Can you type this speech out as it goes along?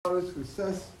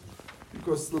Success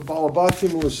because the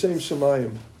Balabatim will Hashem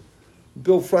Shemayim.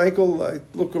 Bill Frankel, I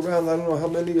look around, I don't know how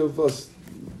many of us,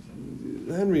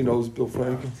 Henry knows Bill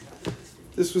Frankel.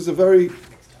 This was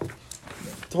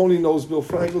Tony knows Bill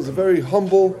Frankel, is a very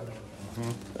humble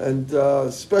and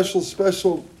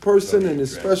special person, and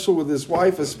is special with his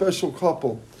wife, a special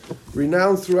couple.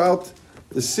 Renowned throughout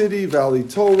the city, Valley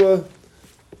Torah,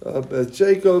 Beth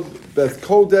Jacob, Beth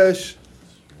Kodesh,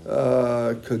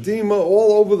 Kadima,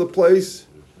 all over the place,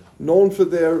 known for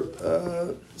their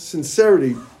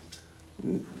sincerity.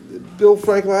 Bill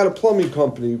Frankel had a plumbing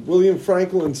company, William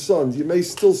Frankel and Sons. You may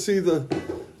still see the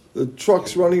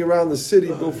trucks running around the city,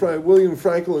 William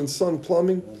Frankel and Son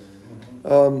Plumbing.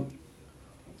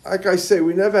 Like I say,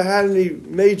 we never had any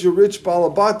major rich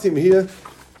balabatim here,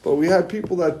 but we had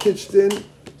people that pitched in,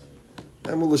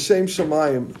 and with L'Shem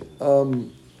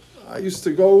Shemayim. I used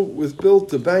to go with Bill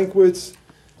to banquets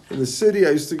in the city.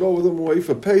 I used to go with him away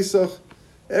for Pesach.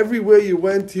 Everywhere you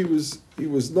went, he was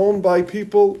known by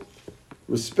people,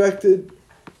 respected.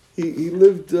 He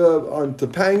lived on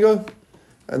Topanga,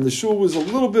 and the shul was a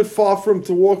little bit far from him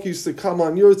to walk. He used to come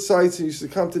on yurt sites, and he used to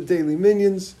come to Daily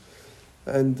Minions,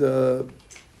 and a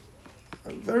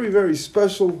very, very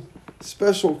special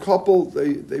couple.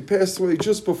 They passed away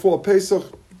just before Pesach.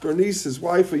 Bernice, his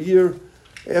wife, a year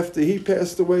after he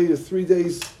passed away, 3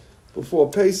 days before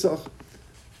Pesach.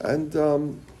 And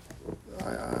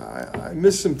I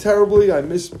miss him terribly. I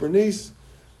miss Bernice.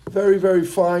 Very, very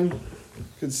fine,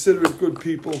 considerate, good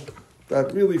people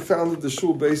that really founded the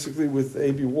shul basically with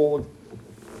A.B. Wallach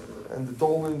and the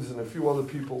Dolans and a few other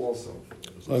people also.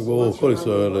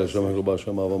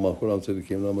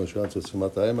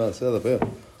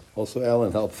 Also,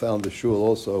 Alan helped found the shul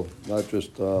also, not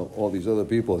just all these other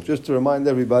people. Just to remind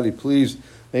everybody, please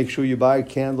make sure you buy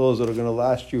candles that are going to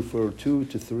last you for 2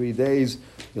 to 3 days.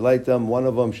 You light them. One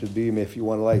of them should be, if you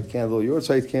want to light candle, your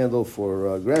side candle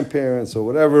for grandparents or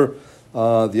whatever.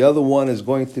 The other one is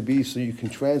going to be so you can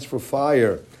transfer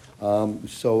fire.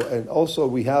 And also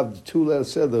we have the 2 letter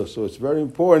seder, so it's very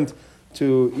important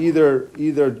to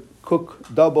either cook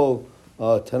double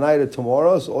tonight or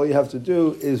tomorrow. So all you have to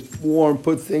do is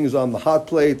put things on the hot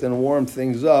plate and warm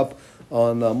things up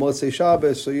on Motzei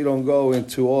Shabbos, so you don't go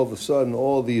into all of a sudden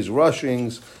all these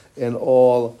rushings and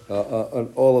all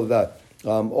of that.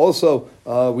 Also,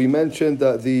 we mentioned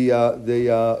that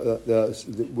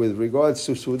with regards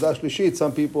to Seudah Shlishit,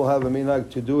 some people have a minhag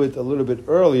to do it a little bit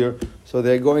earlier, so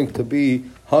they're going to be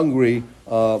hungry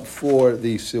for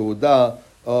the Seudah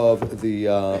of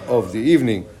the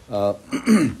evening.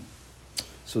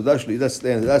 So that's the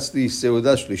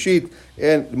Seudah Shlishit,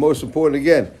 and the most important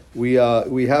again, we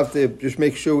have to just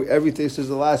make sure everything. This is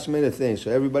the last minute thing,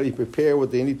 so everybody prepare what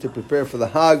they need to prepare for the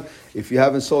Hag. If you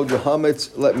haven't sold your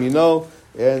chametz, let me know,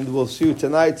 and we'll see you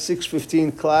tonight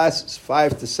 6:15 class,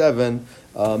 5 to 7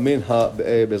 minha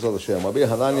be'ezrat Hashem.